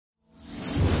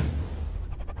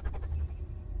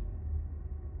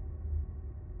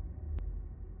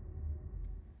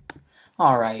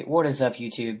Alright, what is up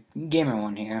YouTube?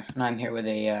 Gamer1 here, and I'm here with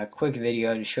a quick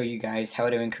video to show you guys how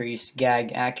to increase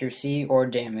gag accuracy or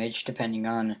damage depending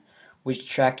on which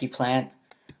track you plant.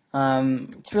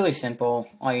 It's really simple.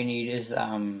 All you need is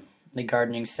the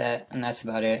gardening set, and that's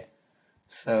about it.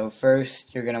 So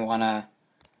first, you're going to want to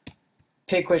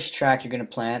pick which track you're going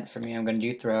to plant. For me, I'm going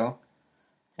to do throw.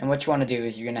 And what you want to do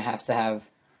is you're going to have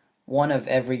one of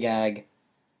every gag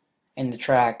in the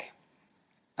track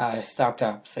stocked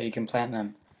up so you can plant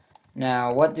them.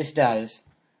 Now what this does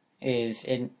is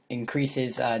it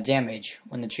increases damage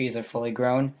when the trees are fully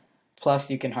grown,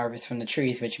 plus you can harvest from the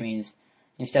trees, which means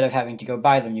instead of having to go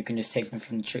buy them you can just take them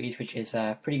from the trees, which is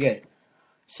pretty good.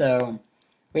 So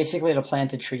basically to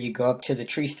plant a tree you go up to the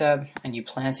tree stub and you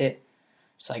plant it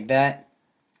just like that,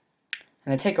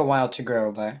 and they take a while to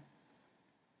grow, but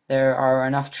there are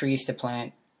enough trees to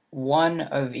plant one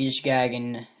of each gag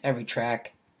in every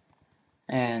track.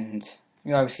 And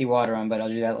you obviously water them, but I'll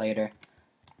do that later.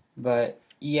 But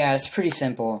yeah, it's pretty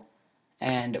simple.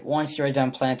 And once you're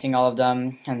done planting all of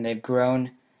them and they've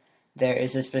grown, there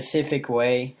is a specific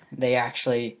way they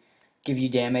actually give you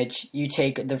damage. You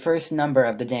take the first number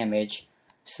of the damage.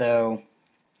 So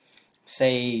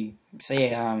say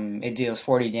it deals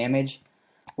 40 damage.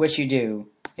 What you do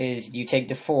is you take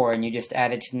the 4 and you just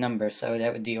add it to the number. So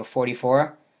that would deal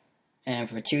 44. And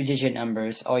for 2-digit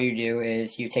numbers, all you do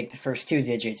is you take the first 2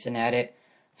 digits and add it.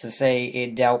 So say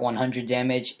it dealt 100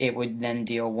 damage, it would then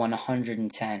deal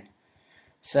 110.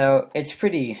 So it's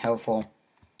pretty helpful.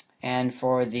 And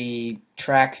for the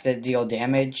tracks that deal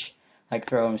damage, like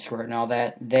throw and squirt and all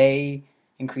that, they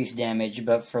increase damage.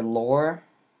 But for lore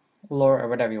or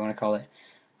whatever you want to call it,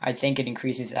 I think it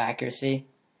increases accuracy.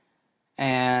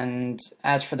 And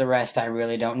as for the rest, I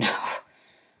really don't know.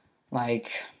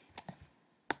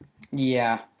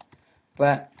 Yeah,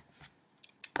 but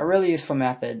a really useful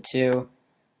method to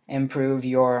improve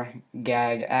your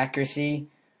gag accuracy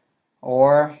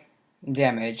or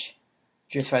damage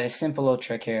just by this simple little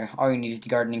trick here. All you need is the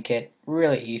gardening kit.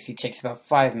 Really easy, takes about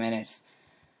 5 minutes.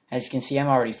 As you can see, I'm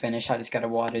already finished. I just gotta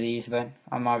water these, but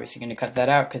I'm obviously gonna cut that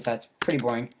out because that's pretty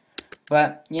boring.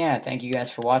 But yeah, thank you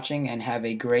guys for watching and have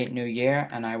a great new year,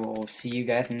 and I will see you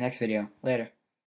guys in the next video. Later.